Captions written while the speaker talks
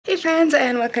friends,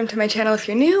 and welcome to my channel if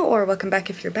you're new, or welcome back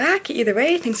if you're back. Either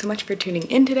way, thanks so much for tuning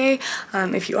in today.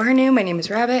 If you are new, my name is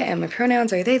Rabbit and my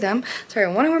pronouns are they, them. Sorry,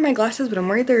 I want to wear my glasses, but I'm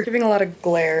worried they're giving a lot of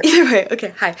glare. Either way,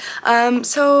 okay, hi.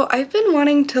 So I've been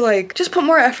wanting to just put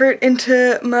more effort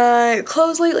into my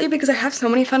clothes lately because I have so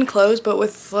many fun clothes, but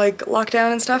with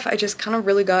lockdown and stuff, I just kind of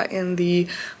really got in the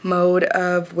mode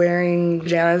of wearing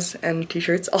pajamas and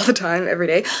t-shirts all the time, every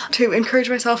day, to encourage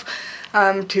myself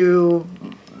to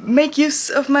make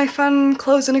use of my fun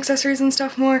clothes and accessories and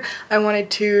stuff more. I wanted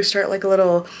to start a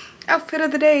little outfit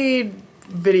of the day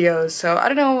videos, so I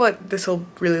don't know what this will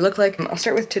really look like. I'll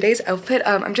start with today's outfit.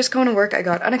 I'm just going to work. I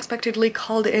got unexpectedly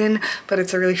called in, but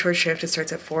it's a really short shift. It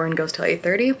starts at 4 and goes till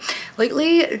 8:30.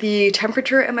 Lately, the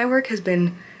temperature at my work has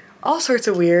been all sorts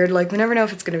of weird. We never know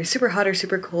if it's gonna be super hot or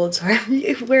super cold, so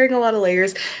I'm wearing a lot of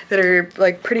layers that are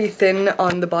pretty thin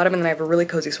on the bottom, and then I have a really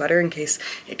cozy sweater in case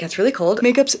it gets really cold.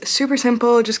 Makeup's super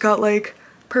simple, just got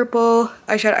purple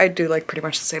eyeshadow. I do pretty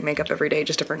much the same makeup every day,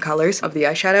 just different colors of the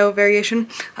eyeshadow variation.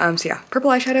 So yeah,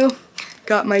 purple eyeshadow.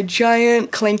 Got my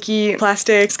giant clanky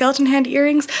plastic skeleton hand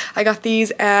earrings. I got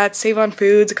these at Save On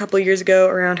Foods a couple years ago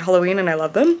around Halloween, and I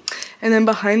love them. And then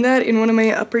behind that, in one of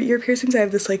my upper ear piercings, I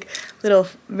have this little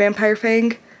vampire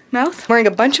fang mouth. I'm wearing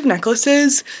a bunch of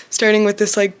necklaces, starting with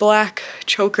this black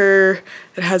choker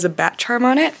that has a bat charm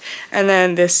on it, and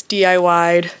then this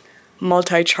DIY'd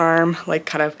multi-charm,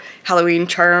 kind of Halloween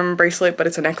charm bracelet, but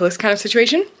it's a necklace kind of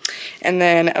situation. And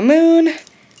then a moon,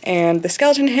 and the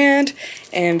skeleton hand,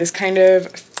 and this kind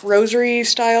of rosary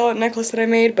style necklace that I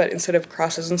made, but instead of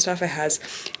crosses and stuff, it has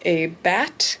a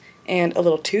bat and a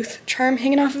little tooth charm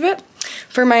hanging off of it.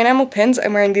 For my enamel pins,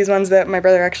 I'm wearing these ones that my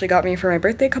brother actually got me for my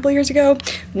birthday a couple years ago.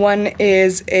 One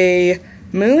is a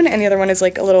moon, and the other one is a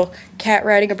little cat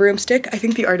riding a broomstick. I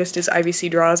think the artist is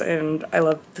IVC Draws, and I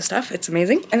love the stuff. It's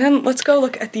amazing. And then let's go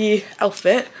look at the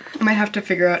outfit. I might have to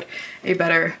figure out a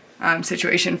better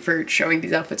situation for showing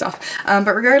these outfits off.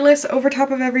 But regardless, over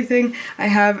top of everything, I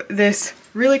have this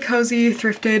really cozy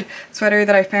thrifted sweater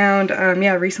that I found,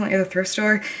 yeah, recently at the thrift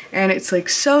store, and it's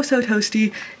so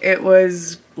toasty. It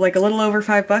was a little over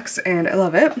 $5 and I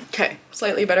love it. Okay,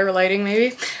 slightly better lighting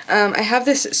maybe. I have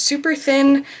this super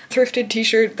thin thrifted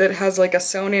t-shirt that has a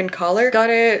sewn in collar.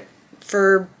 Got it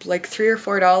for $3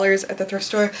 or $4 at the thrift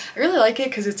store. I really like it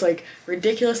because it's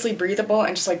ridiculously breathable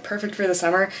and just perfect for the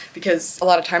summer, because a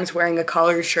lot of times wearing a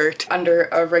collared shirt under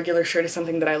a regular shirt is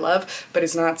something that I love, but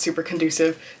is not super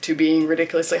conducive to being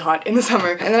ridiculously hot in the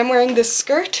summer. And then I'm wearing this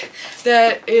skirt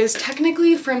that is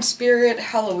technically from Spirit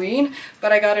Halloween,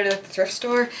 but I got it at the thrift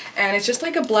store, and it's just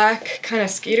a black kind of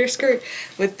skater skirt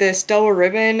with this double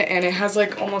ribbon, and it has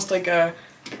almost a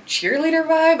cheerleader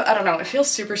vibe. I don't know, it feels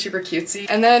super cutesy.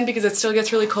 And then because it still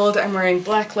gets really cold, I'm wearing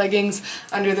black leggings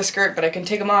under the skirt, but I can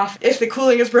take them off if the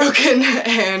cooling is broken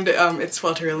and it's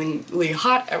swelteringly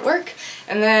hot at work.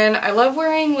 And then I love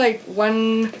wearing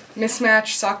one mismatch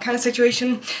sock kind of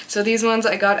situation. So these ones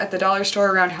I got at the dollar store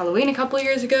around Halloween a couple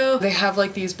years ago. They have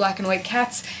these black and white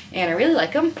cats, and I really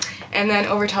like them. And then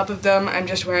over top of them, I'm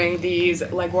just wearing these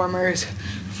leg warmers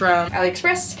from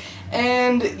AliExpress,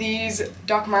 and these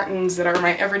Doc Martens that are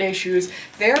my everyday shoes.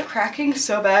 They're cracking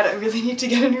so bad, I really need to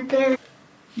get a new pair.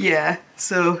 Yeah,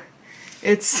 so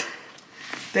it's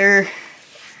been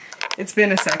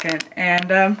a second, and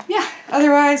yeah,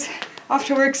 otherwise, off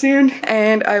to work soon,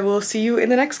 and I will see you in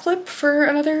the next clip for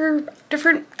another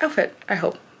different outfit, I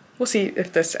hope. We'll see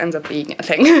if this ends up being a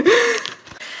thing.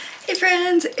 Hey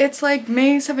friends, it's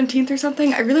May 17th or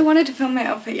something. I really wanted to film my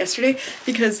outfit yesterday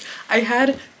because I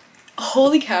had,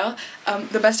 holy cow,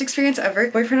 the best experience ever. My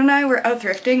boyfriend and I were out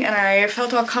thrifting, and I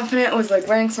felt all confident. I was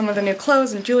wearing some of the new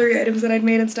clothes and jewelry items that I'd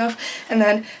made and stuff, and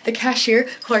then the cashier,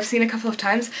 who I've seen a couple of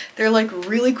times, they're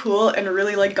really cool and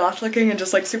really goth looking and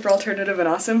just super alternative and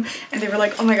awesome, and they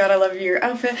were oh my god, I love your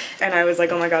outfit, and I was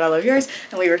oh my god, I love yours,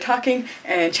 and we were talking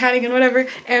and chatting and whatever,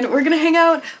 and we're gonna hang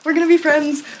out, we're gonna be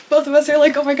friends. Both of us are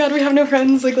oh my god, we have no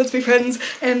friends, let's be friends,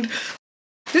 and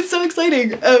it's so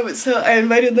exciting. So I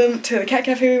invited them to the cat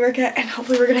cafe we work at, and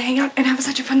hopefully we're gonna hang out and have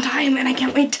such a fun time, and I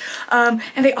can't wait. And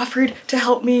they offered to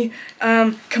help me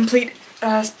complete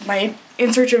my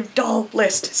in search of doll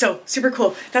list. So super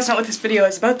cool. That's not what this video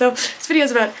is about though. This video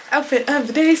is about outfit of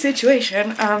the day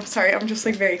situation. Sorry, I'm just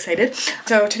very excited.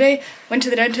 So today, went to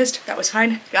the dentist, that was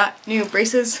fine. Got new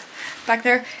braces back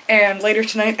there, and later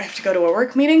tonight I have to go to a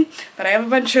work meeting, but I have a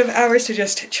bunch of hours to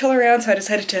just chill around, so I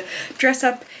decided to dress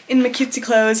up in my cutesy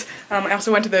clothes. I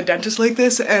also went to the dentist like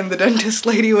this, and the dentist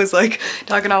lady was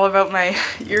talking all about my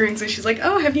earrings, and she's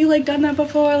oh, have you done that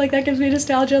before? That gives me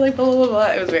nostalgia, blah blah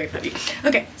blah. It was very funny.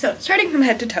 Okay, so starting from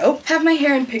head to toe, have my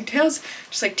hair in pigtails,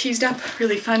 just teased up,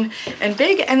 really fun and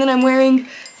big, and then I'm wearing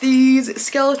these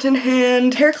skeleton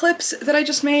hand hair clips that I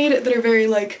just made that are very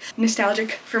like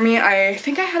nostalgic for me. I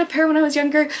think I had a pair when I was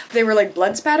younger. They were like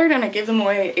blood spattered and I gave them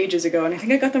away ages ago, and I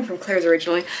think I got them from Claire's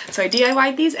originally. So I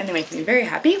DIY'd these and they make me very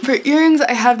happy. For earrings,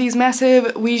 I have these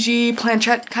massive Ouija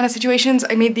planchette kind of situations.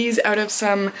 I made these out of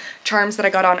some charms that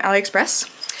I got on AliExpress.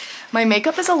 My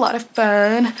makeup is a lot of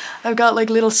fun. I've got like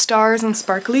little stars and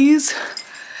sparklies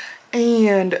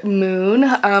and moon.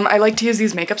 I like to use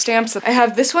these makeup stamps. I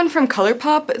have this one from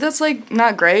ColourPop that's like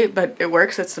not great, but it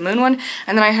works. It's the moon one.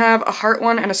 And then I have a heart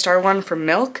one and a star one from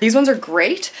Milk. These ones are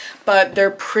great, but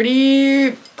they're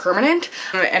pretty permanent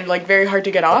and like very hard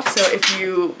to get off. So if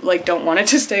you like don't want it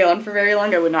to stay on for very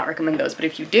long, I would not recommend those. But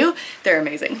if you do, they're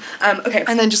amazing. Okay,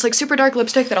 and then just like super dark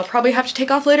lipstick that I'll probably have to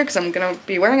take off later because I'm gonna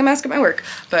be wearing a mask at my work.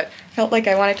 But felt like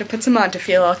I wanted to put some on to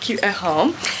feel all cute at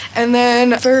home. And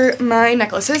then for my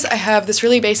necklaces, I have this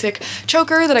really basic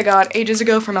choker that I got ages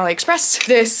ago from AliExpress.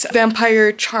 This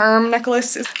vampire charm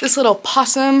necklace, this little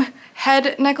possum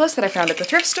head necklace that I found at the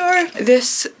thrift store.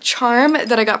 This charm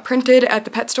that I got printed at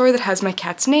the pet store that has my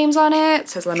cat's names on it. It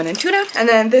says lemon and tuna. And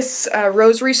then this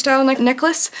rosary style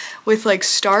necklace with like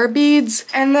star beads.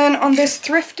 And then on this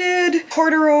thrifted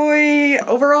corduroy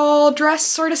overall dress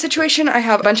sort of situation, I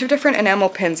have a bunch of different enamel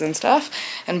pins and stuff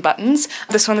and buttons.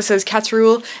 This one that says cats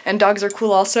rule and dogs are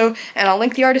cool also. And I'll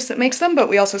link the artist that makes them, but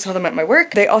we also sell them at my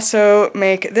work. They also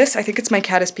make this, I think it's My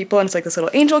Cat Is People, and it's like this little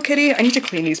angel kitty. I need to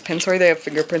clean these pins, sorry, they have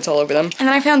fingerprints all over them. And then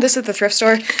I found this at the thrift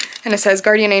store and it says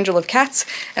Guardian Angel of Cats,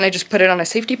 and I just put it on a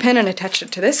safety pin and attached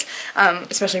it to this,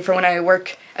 especially for when I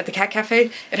work at the cat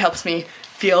cafe. It helps me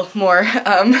feel more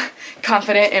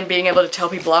confident in being able to tell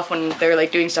people off when they're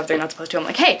like doing stuff they're not supposed to. I'm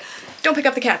like, hey, don't pick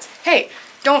up the cats. Hey,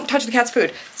 don't touch the cat's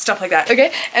food. Stuff like that.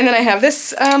 Okay, and then I have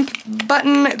this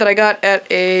button that I got at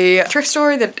a thrift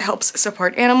store that helps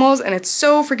support animals, and it's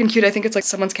so freaking cute. I think it's like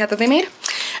someone's cat that they made.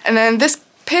 And then this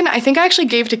pin I think I actually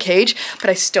gave to Cage, but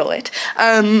I stole it.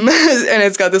 And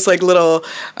it's got this like little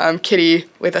kitty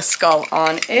with a skull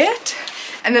on it.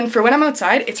 And then for when I'm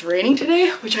outside, it's raining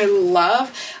today, which I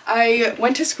love. I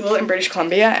went to school in British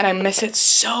Columbia and I miss it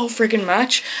so freaking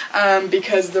much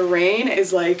because the rain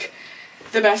is like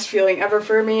the best feeling ever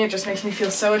for me. It just makes me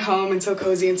feel so at home and so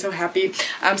cozy and so happy.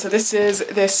 So this is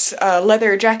this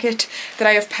leather jacket that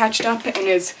I have patched up and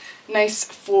is nice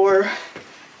for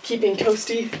keeping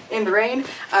toasty in the rain.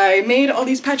 I made all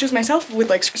these patches myself with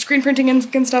like screen printing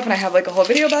and stuff, and I have like a whole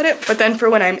video about it. But then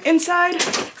for when I'm inside,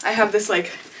 I have this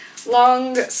like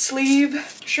long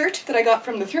sleeve shirt that I got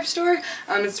from the thrift store.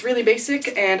 It's really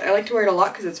basic and I like to wear it a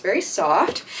lot because it's very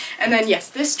soft. And then yes,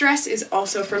 this dress is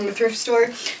also from the thrift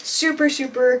store. Super,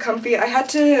 super comfy. I had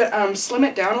to slim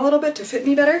it down a little bit to fit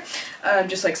me better,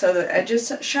 just like so the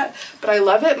edges shut. But I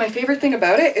love it. My favorite thing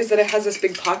about it is that it has this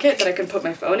big pocket that I can put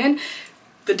my phone in.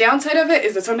 The downside of it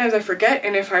is that sometimes I forget,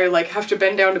 and if I like have to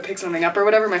bend down to pick something up or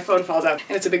whatever, my phone falls out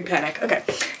and it's a big panic. Okay,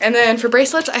 and then for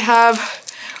bracelets, I have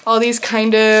all these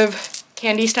kind of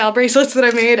candy style bracelets that I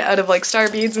made out of like star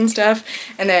beads and stuff,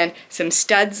 and then some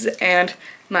studs and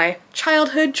my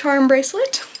childhood charm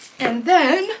bracelet. And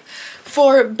then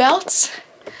for belts,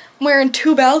 I'm wearing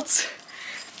 2 belts.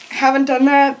 I haven't done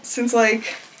that since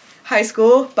like high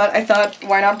school, but I thought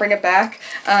why not bring it back.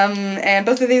 And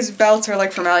both of these belts are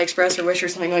like from AliExpress or Wish or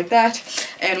something like that,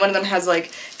 and one of them has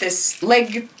like this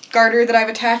leg garter that I've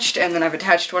attached, and then I've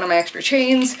attached one of my extra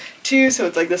chains too, so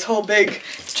it's like this whole big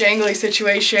jangly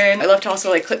situation. I love to also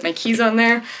like clip my keys on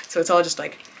there, so it's all just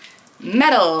like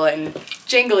metal and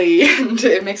jangly and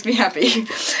it makes me happy.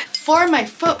 For my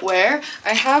footwear,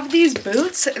 I have these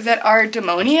boots that are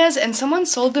demonias, and someone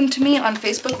sold them to me on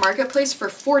Facebook Marketplace for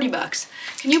 40 bucks.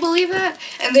 Can you believe that?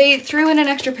 And they threw in an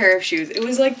extra pair of shoes. It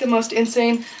was like the most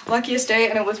insane, luckiest day,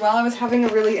 and it was while I was having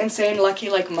a really insane, lucky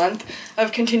like month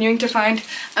of continuing to find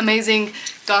amazing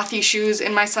gothy shoes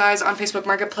in my size on Facebook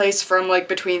Marketplace from like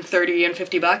between 30 and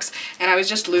 50 bucks, and I was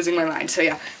just losing my mind. So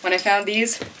yeah, when I found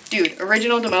these, dude,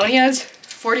 original demonias,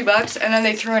 40 bucks, and then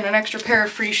they threw in an extra pair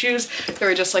of free shoes. They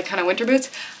were just like kind of winter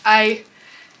boots.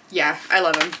 Yeah, I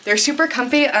love them. They're super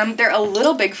comfy. They're a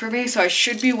little big for me, so I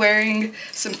should be wearing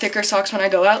some thicker socks when I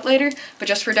go out later, but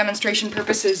just for demonstration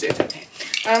purposes, it's okay.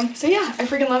 So yeah, I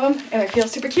freaking love them, and I feel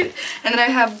super cute. And then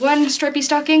I have one stripy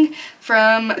stocking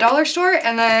from the dollar store,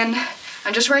 and then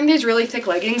I'm just wearing these really thick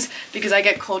leggings because I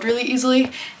get cold really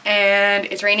easily, and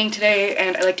it's raining today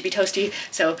and I like to be toasty,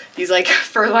 so these like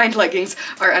fur-lined leggings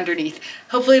are underneath.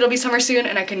 Hopefully it'll be summer soon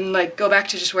and I can like go back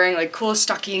to just wearing like cool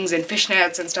stockings and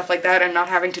fishnets and stuff like that, and not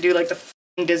having to do like the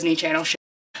f***ing Disney Channel shit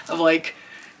of like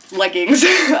leggings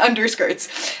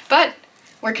underskirts. But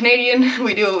we're Canadian,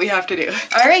 we do what we have to do.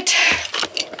 Alright,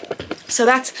 So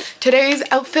that's today's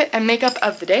outfit and makeup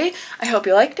of the day. I hope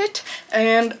you liked it,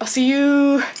 and I'll see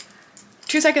you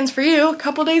 2 seconds for you, a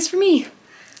couple days for me.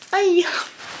 Bye.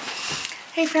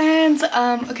 Hey friends,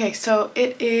 okay, so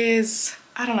it is,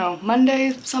 I don't know,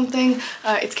 Monday something.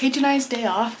 It's Kate and I's day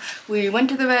off. We went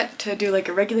to the vet to do like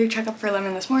a regular checkup for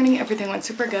Lemon this morning. Everything went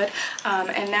super good.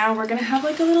 And now we're gonna have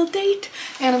like a little date,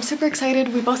 and I'm super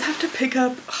excited. We both have to pick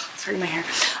up, oh, sorry, my hair.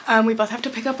 We both have to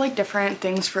pick up like different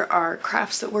things for our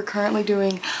crafts that we're currently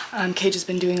doing. Kate has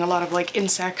been doing a lot of like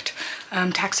insect,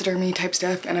 taxidermy type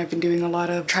stuff, and I've been doing a lot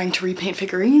of trying to repaint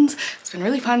figurines. It's been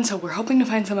really fun, so we're hoping to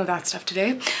find some of that stuff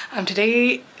today.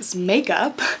 Today's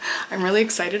makeup, I'm really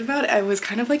excited about. I was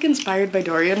kind of like inspired by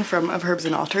Dorian from Of Herbs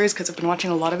and Altars because I've been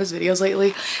watching a lot of his videos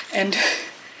lately, and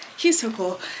he's so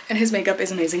cool and his makeup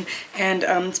is amazing.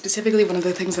 And specifically one of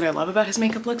the things that I love about his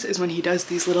makeup looks is when he does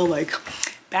these little like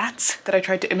bats that I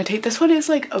tried to imitate. This one is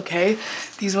like okay.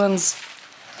 These ones,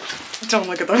 don't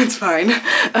look at them, it's fine.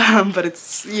 But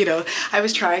it's, you know, I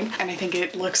was trying and I think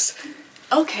it looks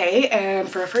okay, and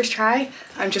for a first try,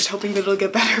 I'm just hoping that it'll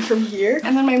get better from here.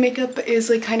 And then my makeup is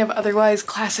like kind of otherwise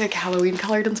classic Halloween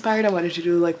colored inspired. I wanted to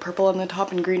do like purple on the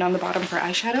top and green on the bottom for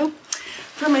eyeshadow.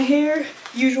 For my hair,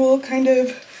 usual kind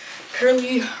of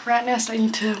curly rat nest. I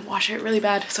need to wash it really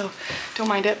bad, so don't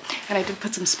mind it. And I did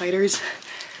put some spiders,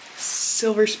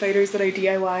 silver spiders that I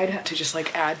DIY'd to just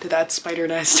like add to that spider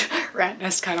nest, rat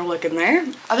nest kind of look in there.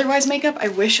 Otherwise makeup, I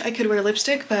wish I could wear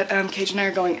lipstick, but Kate and I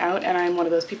are going out and I'm one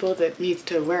of those people that needs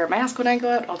to wear a mask when I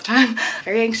go out all the time.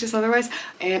 Very anxious otherwise,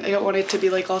 and I don't want it to be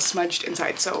like all smudged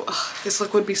inside. So this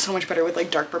look would be so much better with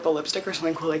like dark purple lipstick or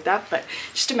something cool like that, but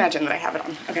just imagine that I have it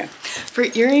on. Okay. For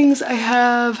earrings, I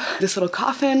have this little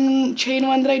coffin chain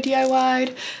one that I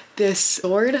DIY'd, this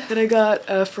sword that I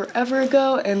got forever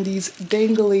ago, and these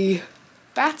dangly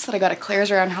bats that I got at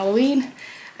Claire's around Halloween,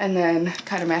 and then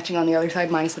kind of matching on the other side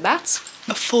minus the bats.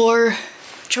 For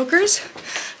chokers,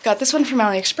 got this one from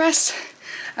AliExpress.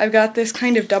 I've got this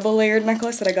kind of double layered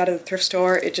necklace that I got at the thrift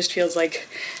store. It just feels like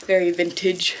very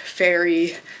vintage,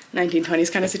 fairy,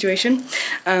 1920s kind of situation.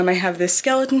 I have this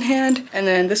skeleton hand, and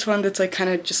then this one that's like kind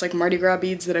of just like Mardi Gras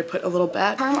beads that I put a little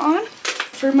bat charm on.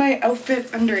 For my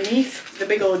outfit underneath, the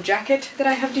big old jacket that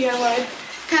I have DIY'd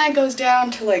kind of goes down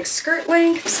to like skirt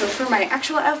length. So for my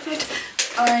actual outfit,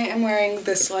 I am wearing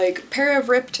this like pair of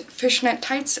ripped fishnet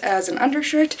tights as an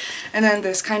undershirt, and then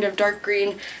this kind of dark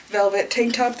green velvet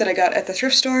tank top that I got at the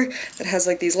thrift store that has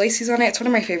like these laces on it. It's one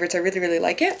of my favorites. I really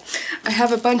like it. I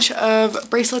have a bunch of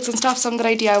bracelets and stuff, some that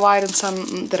I DIY'd and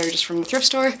some that are just from the thrift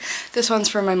store. This one's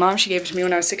from my mom. She gave it to me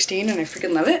when I was 16 and I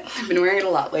freaking love it. I've been wearing it a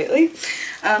lot lately.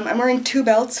 I'm wearing 2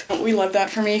 belts. We love that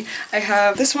for me. I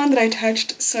have this one that I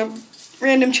attached some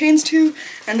random chains to,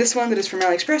 and this one that is from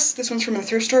AliExpress. This one's from the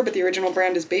thrift store, but the original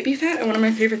brand is Baby Fat, and one of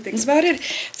my favorite things about it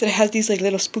is that it has these like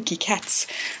little spooky cats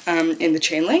in the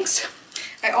chain links.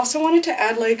 I also wanted to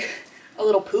add like a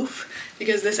little poof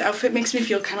because this outfit makes me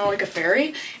feel kind of like a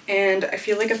fairy, and I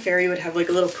feel like a fairy would have like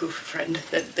a little poof friend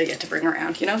that they get to bring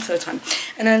around, you know, so it's fun.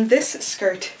 And then this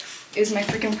skirt is my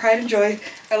freaking pride and joy.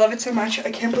 I love it so much.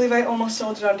 I can't believe I almost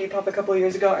sold it on Depop a couple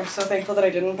years ago. I'm so thankful that I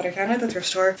didn't, but I found it at the thrift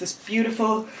store. This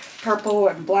beautiful purple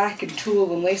and black and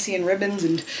tulle and lacy and ribbons,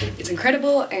 and it's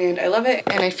incredible and I love it.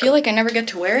 And I feel like I never get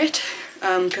to wear it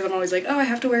because I'm always like, oh, I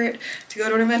have to wear it to go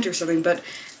to an event or something, but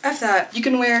F that. You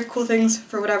can wear cool things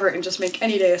for whatever and just make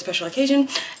any day a special occasion,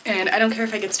 and I don't care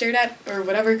if I get stared at or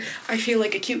whatever. I feel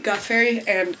like a cute goth fairy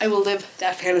and I will live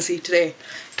that fantasy today.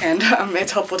 And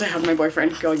it's helpful to have my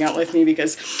boyfriend going out with me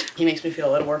because he makes me feel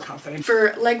a little more confident.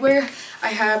 For leg wear, I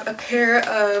have a pair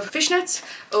of fishnets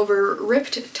over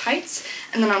ripped tights,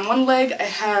 and then on one leg I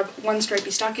have one stripy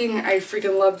stocking. I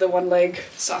freaking love the one leg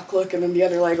sock look and then the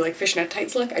other leg like fishnet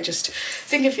tights look. I just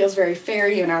think it feels very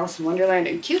fairy and Alice in Wonderland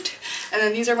and cute. And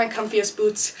then these are my comfiest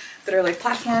boots that are like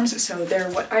platforms, so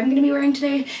they're what I'm gonna be wearing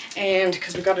today, and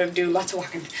because we gotta do lots of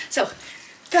walking. So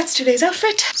that's today's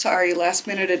outfit. Sorry, last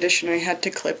minute addition, I had to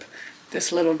clip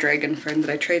this little dragon friend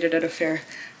that I traded at a fair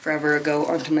forever ago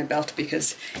onto my belt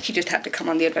because he just had to come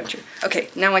on the adventure. Okay,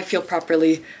 now I feel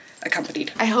properly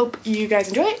accompanied. I hope you guys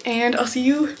enjoy it, and I'll see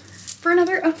you for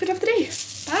another outfit of the day.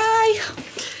 Bye!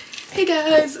 Hey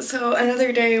guys, so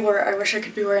another day where I wish I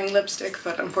could be wearing lipstick,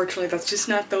 but unfortunately that's just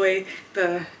not the way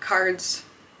the cards,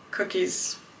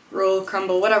 cookies, roll,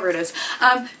 crumble, whatever it is.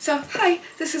 So hi,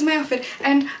 this is my outfit.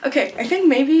 And okay, I think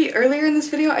maybe earlier in this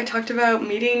video I talked about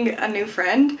meeting a new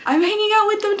friend. I'm hanging out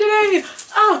with them today.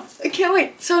 Oh, I can't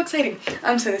wait. So exciting.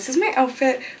 So this is my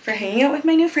outfit for hanging out with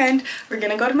my new friend. We're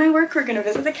gonna go to my work. We're gonna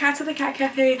visit the cats at the cat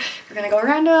cafe. We're gonna go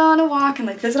around on a walk and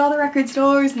like visit all the record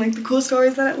stores and like the cool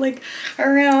stores that like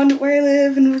are around where I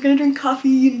live, and we're gonna drink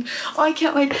coffee and oh, I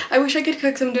can't wait. I wish I could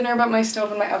cook some dinner, but my stove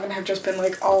and my oven have just been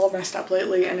like all messed up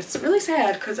lately, and it's really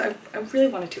sad because I really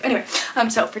wanted to. Anyway,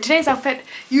 so for today's outfit,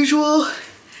 usual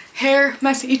hair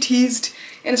messy, teased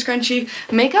in a scrunchie.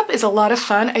 Makeup is a lot of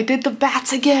fun. I did the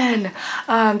bats again.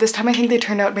 This time I think they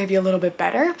turned out maybe a little bit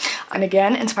better. And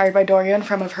again, inspired by Dorian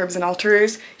from Of Herbs and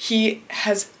Alterers. He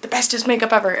has the bestest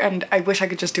makeup ever, and I wish I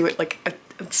could just do it like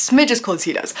a smidge as cool as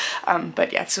he does.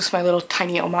 But yeah, it's just my little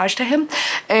tiny homage to him.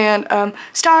 And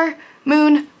star,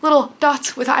 moon, little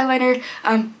dots with eyeliner.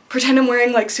 Pretend I'm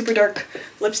wearing like super dark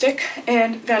lipstick,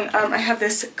 and then I have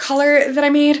this collar that I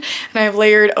made, and I have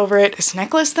layered over it this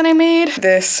necklace that I made,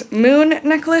 this moon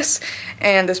necklace,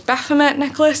 and this Baphomet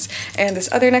necklace, and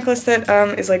this other necklace that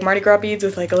is like Mardi Gras beads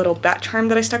with like a little bat charm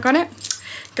that I stuck on it.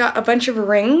 Got a bunch of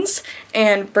rings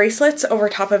and bracelets over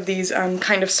top of these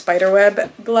kind of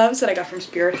spiderweb gloves that I got from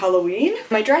Spirit Halloween.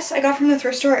 My dress I got from the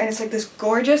thrift store, and it's like this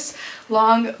gorgeous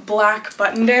long black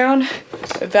button-down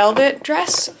velvet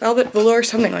dress, velvet velour,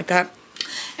 something like that.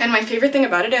 And my favorite thing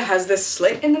about it, it has this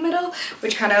slit in the middle,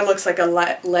 which kind of looks like a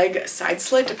leg side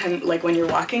slit, like when you're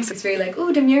walking. So it's very like,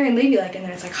 ooh, demure and ladylike, and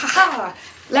then it's like, haha,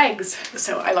 legs.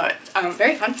 So I love it.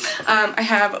 Very fun. I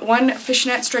have one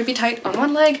fishnet stripey tight on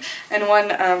one leg and one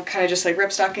kind of just like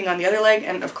ripstocking on the other leg,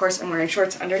 and of course I'm wearing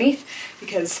shorts underneath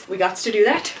because we got to do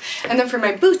that. And then for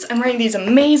my boots, I'm wearing these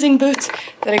amazing boots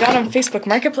that I got on Facebook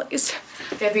Marketplace.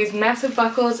 They have these massive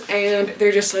buckles, and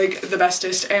they're just like the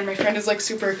bestest, and my friend is like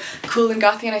super cool and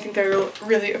gothy, and I think they'll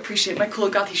really appreciate my cool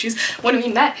gothy shoes. When we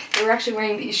met, they were actually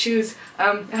wearing these shoes,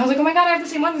 and I was like, oh my god, I have the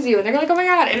same ones as you, and they were like, oh my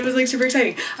god, and it was like super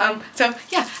exciting. So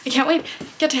yeah, I can't wait,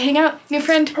 get to hang out, new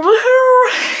friend,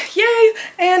 woohoo, yay,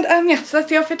 and yeah, so that's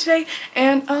the outfit today,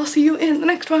 and I'll see you in the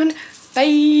next one,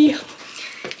 bye!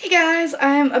 Hey guys,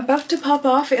 I'm about to pop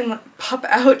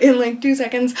out in like 2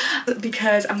 seconds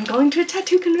because I'm going to a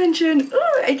tattoo convention.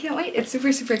 Ooh, I can't wait. It's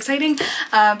super, super exciting.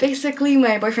 Basically,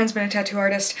 my boyfriend's been a tattoo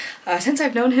artist since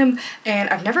I've known him, and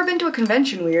I've never been to a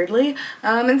convention, weirdly,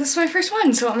 and this is my first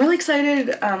one, so I'm really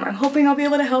excited. I'm hoping I'll be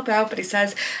able to help out, but he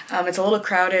says it's a little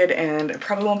crowded and I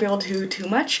probably won't be able to do too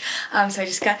much, so I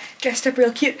just got dressed up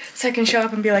real cute so I can show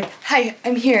up and be like, hi,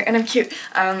 I'm here and I'm cute,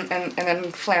 and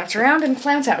then flounce around and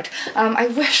flounce out.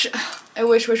 I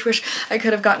wish I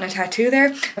could have gotten a tattoo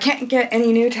there. I can't get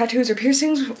any new tattoos or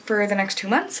piercings for the next 2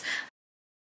 months,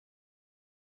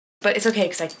 but it's okay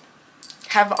because I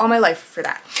have all my life for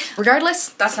that. Regardless,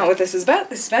 that's not what this is about.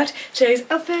 This is about today's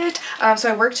outfit.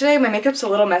 So I worked today. My makeup's a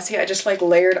little messy. I just like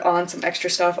layered on some extra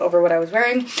stuff over what I was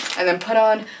wearing, and then put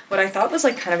on what I thought was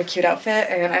like kind of a cute outfit,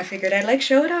 and I figured I'd like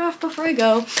show it off before I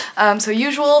go. So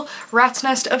usual rat's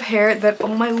nest of hair that,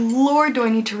 oh my lord, do I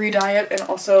need to re-dye it and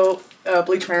also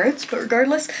bleach my roots, but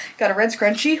regardless, got a red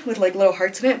scrunchie with like little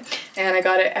hearts in it, and I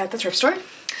got it at the thrift store.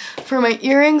 For my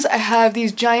earrings, I have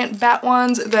these giant bat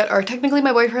ones that are technically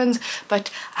my boyfriend's,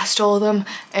 but I stole them,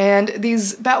 and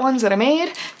these bat ones that I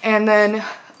made, and then,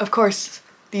 of course,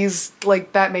 these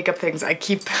like bat makeup things. I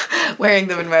keep wearing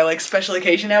them in my like special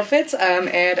occasion outfits, and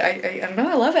I don't know,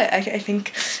 I love it. I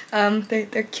think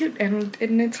they're cute and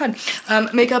it's fun.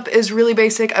 Makeup is really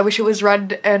basic. I wish it was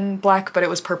red and black, but it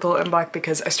was purple and black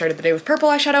because I started the day with purple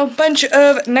eyeshadow. Bunch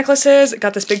of necklaces.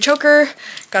 Got this big choker,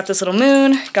 got this little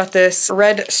moon, got this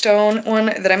red stone one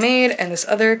that I made, and this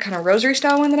other kind of rosary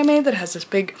style one that I made that has this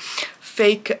big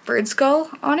fake bird skull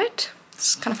on it.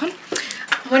 It's kind of fun.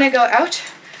 When I go out,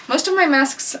 most of my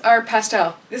masks are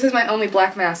pastel. This is my only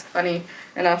black mask, funny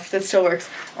enough, that still works.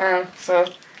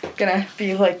 So gonna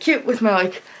be like cute with my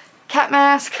like cat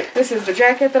mask. This is the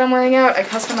jacket that I'm wearing out. I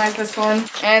customized this one.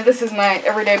 And this is my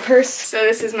everyday purse. So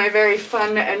this is my very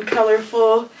fun and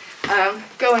colorful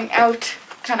going out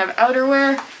kind of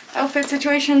outerwear outfit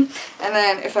situation. And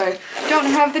then if I don't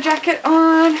have the jacket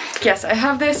on, yes, I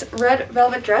have this red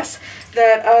velvet dress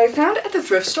that I found at the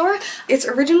thrift store. It's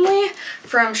originally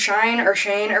from Shine or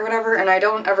Shane or whatever, and I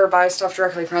don't ever buy stuff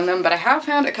directly from them, but I have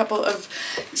found a couple of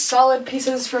solid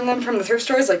pieces from them from the thrift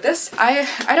stores like this.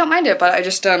 I don't mind it, but I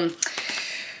just don't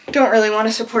really want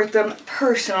to support them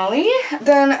personally.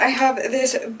 Then I have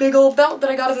this big old belt that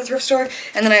I got at the thrift store,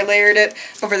 and then I layered it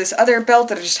over this other belt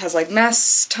that just has like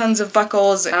tons of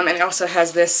buckles, and it also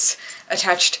has this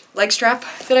attached leg strap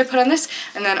that I put on this,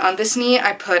 and then on this knee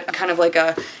I put kind of like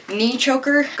a knee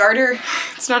choker, garter.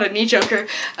 It's not a knee choker,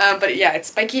 but yeah, it's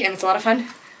spiky and it's a lot of fun.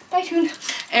 Bye, Toon.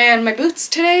 And my boots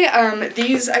today,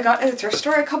 these I got at the thrift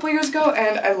store a couple years ago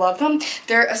and I love them.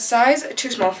 They're a size too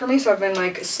small for me, so I've been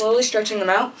like slowly stretching them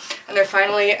out and they're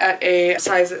finally at a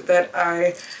size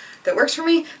that works for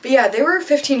me. But yeah, they were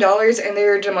 $15 and they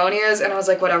were demonias and I was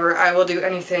like, whatever, I will do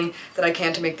anything that I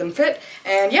can to make them fit.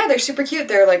 And yeah, they're super cute.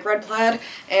 They're like red plaid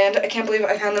and I can't believe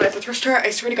I found them at the thrift store.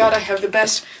 I swear to God, I have the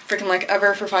best freaking luck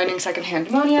ever for finding secondhand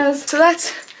demonias. So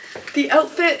that's the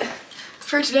outfit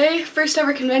for today. First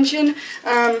ever convention,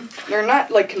 or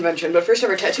not like convention, but first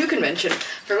ever tattoo convention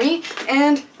for me.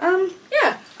 And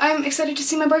yeah, I'm excited to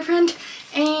see my boyfriend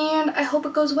and I hope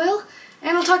it goes well.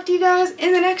 And I'll talk to you guys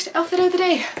in the next outfit of the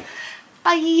day.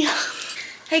 Bye!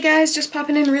 Hey guys, just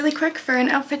popping in really quick for an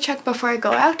outfit check before I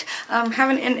go out. I'm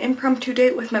having an impromptu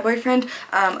date with my boyfriend.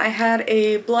 I had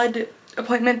a blood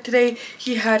appointment today,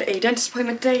 he had a dentist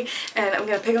appointment today, and I'm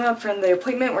gonna pick him up from the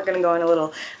appointment. We're gonna go on a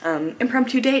little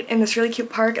impromptu date in this really cute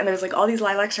park, and there's like all these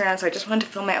lilacs around, so I just wanted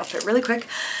to film my outfit really quick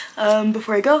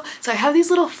before I go. So I have these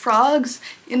little frogs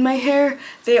in my hair.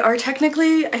 They are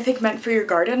technically, I think, meant for your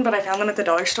garden, but I found them at the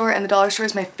dollar store, and the dollar store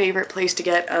is my favorite place to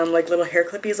get like little hair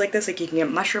clippies like this. Like you can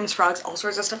get mushrooms, frogs, all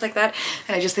sorts of stuff like that,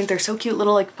 and I just think they're so cute,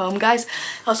 little like foam guys.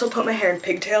 I also put my hair in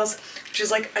pigtails, which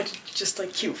is like a just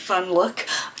like cute fun look.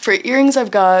 For earrings,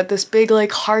 I've got this big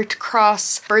like heart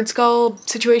cross bird skull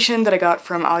situation that I got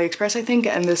from AliExpress, I think,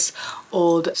 and this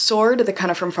old sword that kind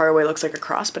of from far away looks like a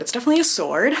cross, but it's definitely a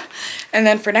sword. And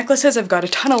then for necklaces, I've got a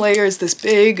ton of layers.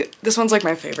 This one's like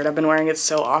my favorite. I've been wearing it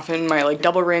so often, my like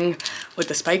double ring with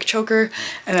the spike choker.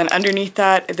 And then underneath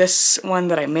that, this one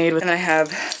that I made with, and I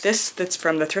have this that's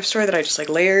from the thrift store that I just like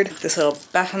layered. This little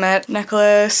Baphomet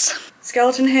necklace,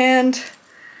 skeleton hand,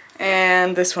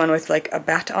 and this one with like a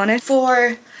bat on it.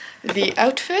 For the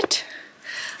outfit,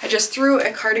 I just threw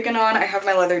a cardigan on. I have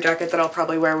my leather jacket that I'll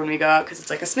probably wear when we go out because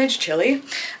it's like a smidge chilly.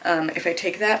 If I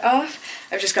take that off,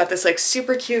 I've just got this like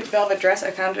super cute velvet dress. I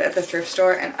found it at the thrift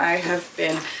store and I have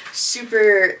been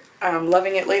super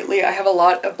loving it lately. I have a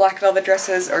lot of black velvet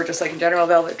dresses, or just like in general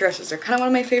velvet dresses. They're kind of one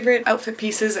of my favorite outfit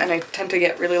pieces and I tend to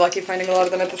get really lucky finding a lot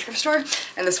of them at the thrift store.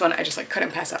 And this one I just like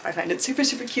couldn't pass up. I find it super,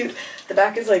 super cute. The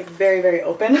back is like very, very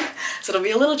open, so it'll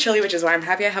be a little chilly, which is why I'm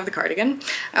happy I have the cardigan.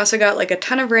 I also got like a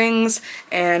ton of rings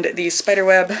and these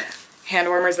spiderweb hand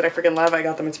warmers that I freaking love. I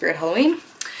got them at Spirit Halloween.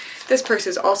 This purse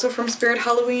is also from Spirit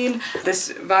Halloween.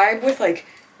 This vibe with like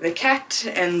the cat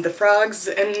and the frogs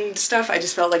and stuff, I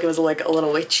just felt like it was like a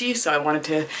little witchy, so I wanted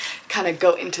to kind of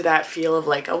go into that feel of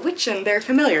like a witch and their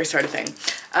familiar sort of thing.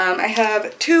 I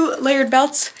have 2 layered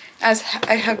belts, as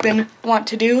I have been wont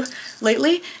to do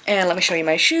lately, and let me show you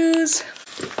my shoes.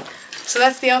 So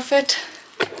that's the outfit.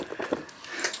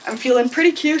 I'm feeling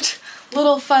pretty cute.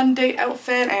 Little fun date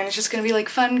outfit, and it's just gonna be like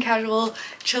fun, casual,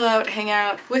 chill out, hang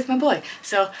out with my boy.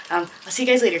 So I'll see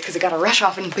you guys later because I gotta rush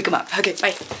off and pick him up. Okay,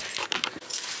 bye.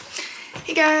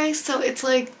 Hey guys, so it's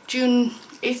like June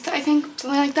 8th, I think,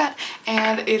 something like that,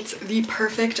 and it's the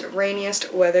perfect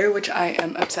rainiest weather, which I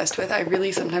am obsessed with. I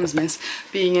really sometimes miss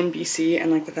being in BC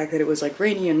and like the fact that it was like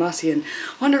rainy and mossy and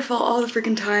wonderful all the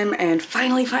freaking time, and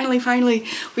finally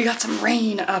we got some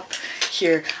rain up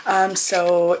here.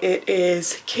 So it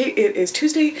is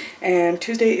Tuesday, and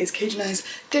Tuesday is Cage and I's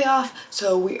day off,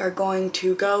 so we are going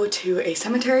to go to a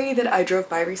cemetery that I drove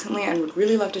by recently and would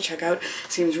really love to check out.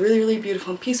 Seems really, really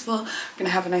beautiful and peaceful. We're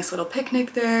gonna have a nice little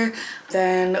picnic there.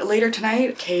 Then later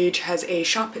tonight, Cage has a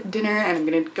shop dinner and I'm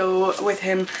gonna go with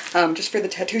him just for the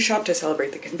tattoo shop to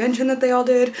celebrate the convention that they all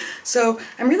did. So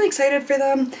I'm really excited for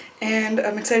them, and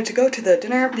I'm excited to go to the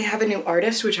dinner. They have a new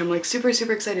artist, which I'm like super,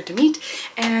 super excited to meet.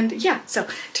 And yeah, so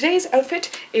today's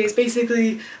outfit is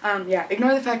basically, yeah,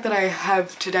 ignore the fact that I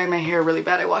have to dye my hair really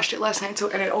bad. I washed it last night,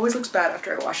 and it always looks bad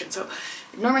after I wash it, so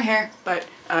ignore my hair, but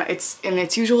it's in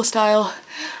its usual style.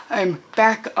 I'm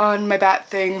back on my bat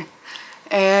thing,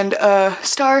 and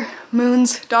star,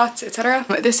 moons, dots, etc.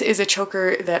 This is a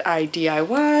choker that I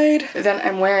DIY'd. Then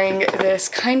I'm wearing this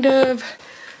kind of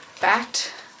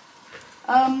bat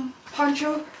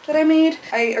poncho that I made.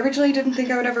 I originally didn't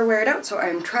think I would ever wear it out, so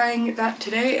I'm trying that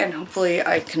today, and hopefully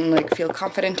I can like feel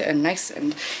confident and nice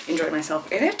and enjoy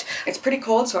myself in it. It's pretty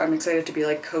cold, so I'm excited to be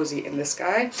like cozy in this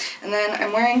guy. And then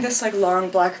I'm wearing this like long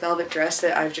black velvet dress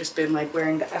that I've just been like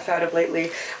wearing the F out of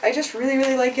lately. I just really,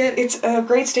 really like it. It's a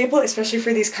great staple, especially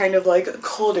for these kind of like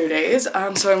colder days.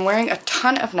 So I'm wearing a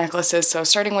ton of necklaces, so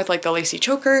starting with like the lacy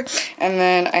choker, and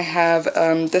then I have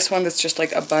this one that's just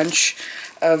like a bunch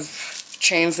of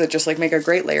chains that just like make a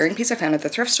great layering piece I found at the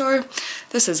thrift store.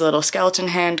 This is a little skeleton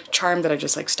hand charm that I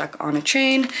just like stuck on a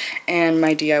chain, and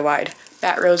my DIY'd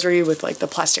bat rosary with like the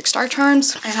plastic star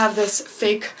charms. I have this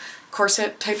fake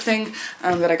corset type thing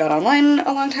that I got online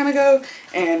a long time ago,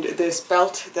 and this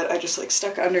belt that I just like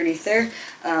stuck underneath there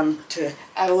to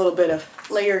add a little bit of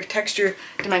layer, texture,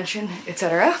 dimension,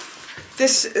 etc.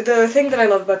 The thing that I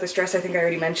love about this dress, I think I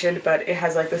already mentioned, but it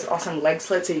has like this awesome leg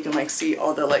slit so you can like see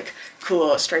all the like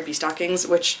cool stripy stockings,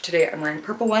 which today I'm wearing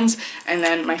purple ones. And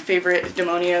then my favorite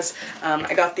demonias,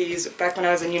 I got these back when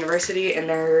I was in university, and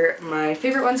they're my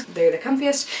favorite ones. They're the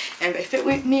comfiest and they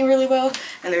fit me really well,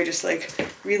 and they're just like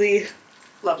really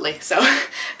lovely. So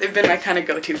they've been my kind of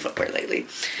go-to footwear lately.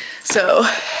 So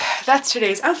that's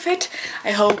today's outfit.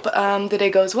 I hope the day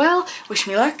goes well. Wish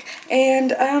me luck,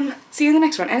 and see you in the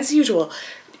next one. And as usual,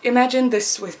 imagine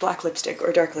this with black lipstick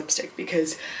or dark lipstick,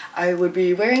 because I would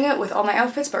be wearing it with all my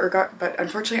outfits, but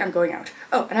unfortunately I'm going out.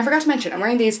 Oh, and I forgot to mention, I'm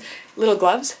wearing these little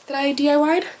gloves that I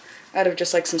DIY'd out of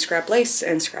just like some scrap lace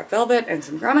and scrap velvet and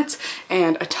some grommets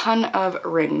and a ton of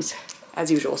rings, as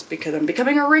usual, because I'm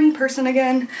becoming a ring person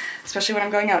again, especially when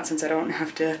I'm going out, since I don't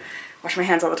have to wash my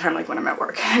hands all the time like when I'm at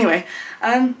work. Anyway,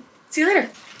 see you later.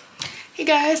 Hey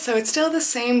guys, so it's still the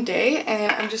same day,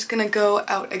 and I'm just gonna go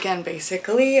out again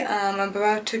basically. I'm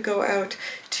about to go out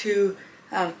to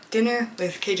dinner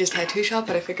with Cage's tattoo shop,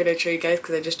 but I figured I'd show you guys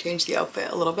because I just changed the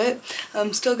outfit a little bit.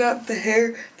 Still got the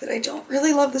hair that I don't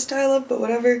really love the style of, but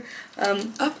whatever,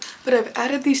 up. But I've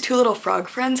added these two little frog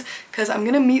friends because I'm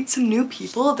gonna meet some new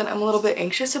people that I'm a little bit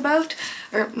anxious about.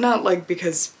 Or not like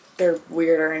because they're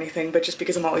weird or anything, but just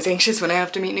because I'm always anxious when I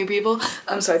have to meet new people.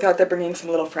 So I thought that bringing some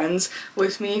little friends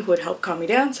with me would help calm me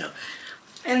down. So,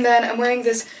 and then I'm wearing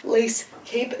this lace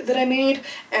cape that I made,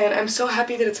 and I'm so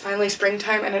happy that it's finally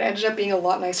springtime, and it ended up being a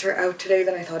lot nicer out today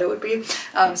than I thought it would be.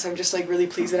 So I'm just like really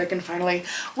pleased that I can finally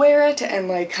wear it and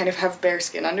like kind of have bare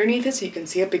skin underneath it so you can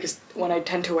see it, because when I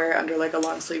tend to wear it under like a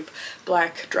long sleeve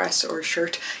black dress or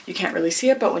shirt, you can't really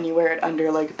see it, but when you wear it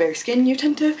under like bare skin, you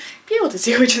tend to be able to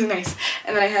see it, which is nice.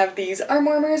 And then I have these arm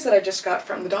warmers that I just got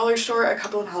from the dollar store a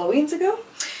couple of Halloweens ago.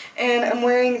 And I'm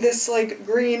wearing this like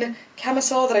green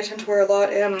camisole that I tend to wear a lot.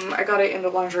 I got it in the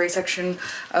lingerie section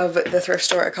of the thrift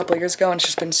store a couple years ago, and it's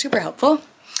just been super helpful.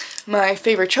 My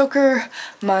favorite choker,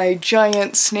 my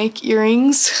giant snake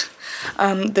earrings,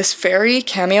 this fairy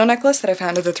cameo necklace that I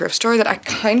found at the thrift store that I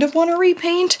kind of want to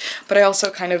repaint, but I also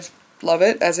kind of love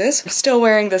it as is. I'm still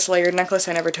wearing this layered necklace.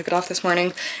 I never took it off this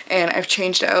morning, and I've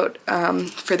changed out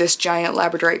for this giant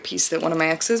labradorite piece that one of my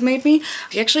exes made me.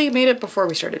 He actually made it before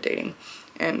we started dating,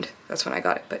 and that's when I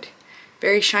got it, but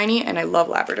very shiny, and I love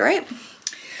labradorite.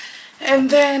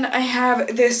 And then I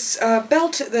have this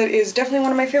belt that is definitely one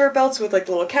of my favorite belts with like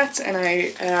little cats, and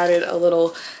I added a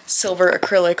little silver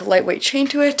acrylic lightweight chain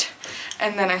to it.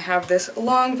 And then I have this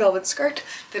long velvet skirt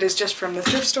that is just from the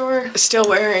thrift store. Still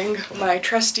wearing my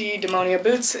trusty Demonia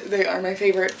boots. They are my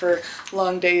favorite for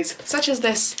long days such as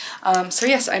this. So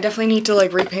yes, I definitely need to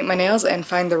like repaint my nails and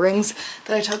find the rings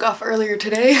that I took off earlier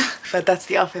today. But that's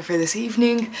the outfit for this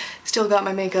evening. Still got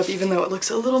my makeup even though it looks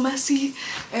a little messy.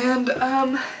 And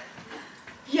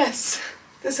yes,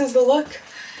 this is the look.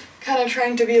 Kind of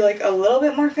trying to be like a little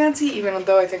bit more fancy, even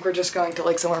though I think we're just going to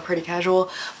like somewhere pretty casual,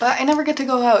 but I never get to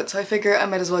go out, so I figure I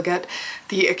might as well get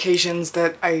the occasions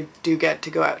that I do get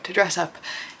to go out to dress up,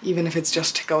 even if it's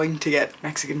just going to get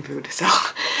Mexican food. So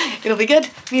it'll be good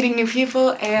meeting new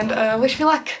people, and wish me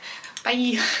luck.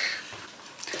 Bye.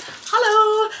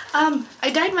 Hello! I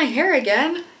dyed my hair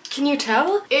again. Can you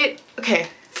tell? Okay.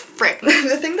 Frick.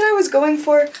 The thing that I was going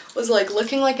for was like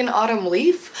looking like an autumn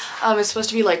leaf. It's supposed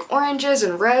to be like oranges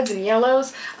and reds and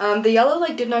yellows. The yellow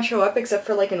like did not show up except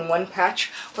for like in one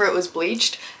patch where it was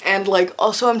bleached. And like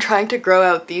also I'm trying to grow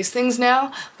out these things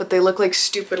now, but they look like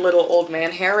stupid little old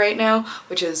man hair right now,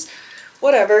 which is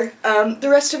whatever. The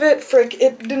rest of it, frick,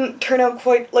 it didn't turn out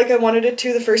quite like I wanted it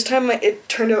to the first time. It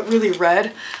turned out really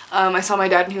red. I saw my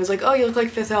dad and he was like, oh, you look like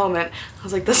Fifth Element. I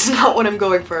was like, this is not what I'm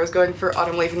going for. I was going for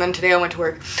autumn leaf. And then today I went to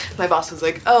work. My boss was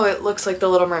like, oh, it looks like the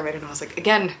Little Mermaid. And I was like,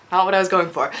 again, not what I was going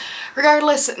for.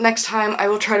 Regardless, next time I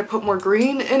will try to put more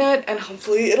green in it and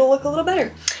hopefully it'll look a little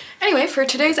better. Anyway, for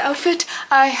today's outfit,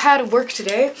 I had work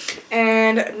today,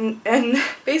 and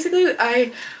basically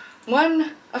I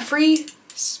won a free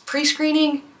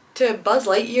pre-screening to Buzz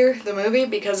Lightyear, the movie,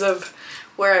 because of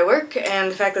where I work and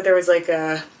the fact that there was like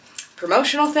a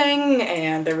promotional thing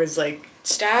and there was like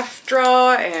staff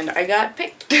draw, and I got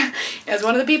picked as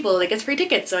one of the people that gets free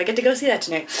tickets, so I get to go see that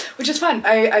tonight, which is fun.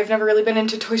 I've never really been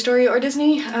into Toy Story or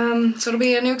Disney, so it'll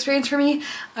be a new experience for me,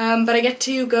 but I get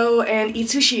to go and eat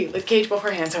sushi with Cage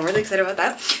beforehand, so I'm really excited about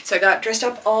that. So I got dressed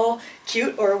up all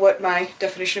cute, or what my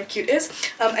definition of cute is.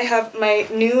 I have my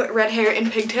new red hair in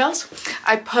pigtails.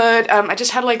 I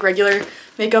just had like regular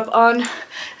makeup on, and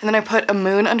then I put a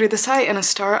moon under this eye and a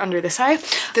star under this eye.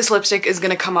 This lipstick is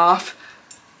gonna come off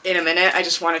in a minute. I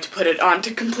just wanted to put it on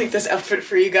to complete this outfit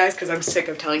for you guys because I'm sick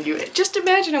of telling you it. Just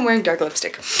imagine I'm wearing dark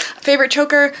lipstick. Favorite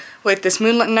choker with this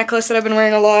moonlit necklace that I've been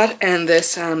wearing a lot, and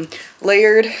this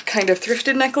layered kind of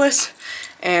thrifted necklace,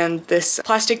 and this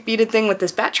plastic beaded thing with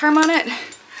this bat charm on it.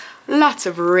 Lots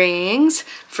of rings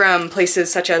from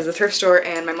places such as the thrift store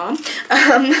and my mom.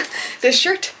 This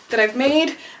shirt that I've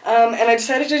made, and I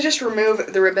decided to just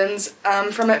remove the ribbons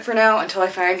from it for now until I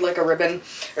find like a ribbon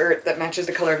that matches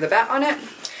the color of the bat on it.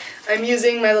 I'm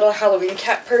using my little Halloween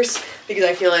cat purse because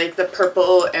I feel like the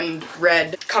purple and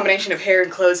red combination of hair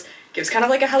and clothes gives kind of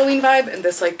like a Halloween vibe, and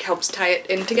this like helps tie it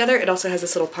in together. It also has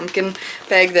this little pumpkin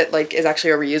bag that like is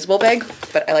actually a reusable bag,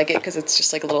 but I like it because it's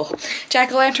just like a little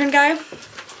jack-o'-lantern guy.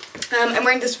 I'm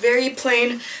wearing this very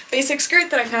plain basic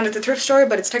skirt that I found at the thrift store,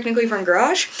 but it's technically from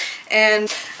Garage. And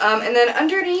then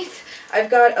underneath, I've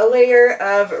got a layer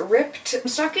of ripped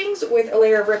stockings with a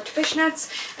layer of ripped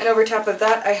fishnets, and over top of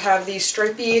that I have these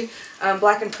stripy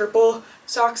black and purple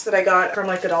socks that I got from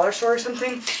like the dollar store or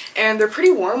something. And they're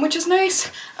pretty warm, which is nice,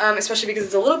 especially because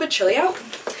it's a little bit chilly out.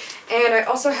 And I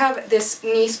also have this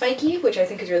knee spiky, which I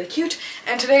think is really cute.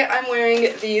 And today I'm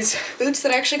wearing these boots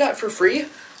that I actually got for free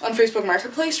on Facebook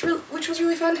Marketplace, which was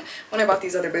really fun. When I bought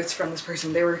these other boots from this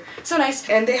person, they were so nice.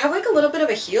 And they have like a little bit of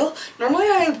a heel. Normally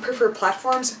I prefer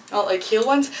platforms, not like heel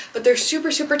ones, but they're super,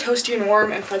 super toasty and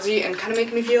warm and fuzzy and kind of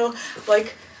make me feel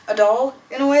like a doll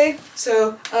in a way.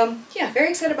 So yeah, very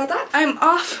excited about that. I'm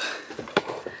off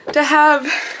to have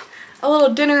a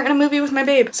little dinner and a movie with my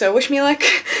babe. So wish me luck.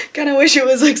 Kind of wish it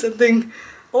was like something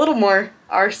a little more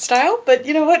our style, but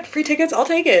you know what? Free tickets, I'll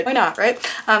take it. Why not, right?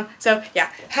 So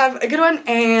yeah, have a good one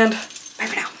and bye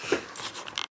for now.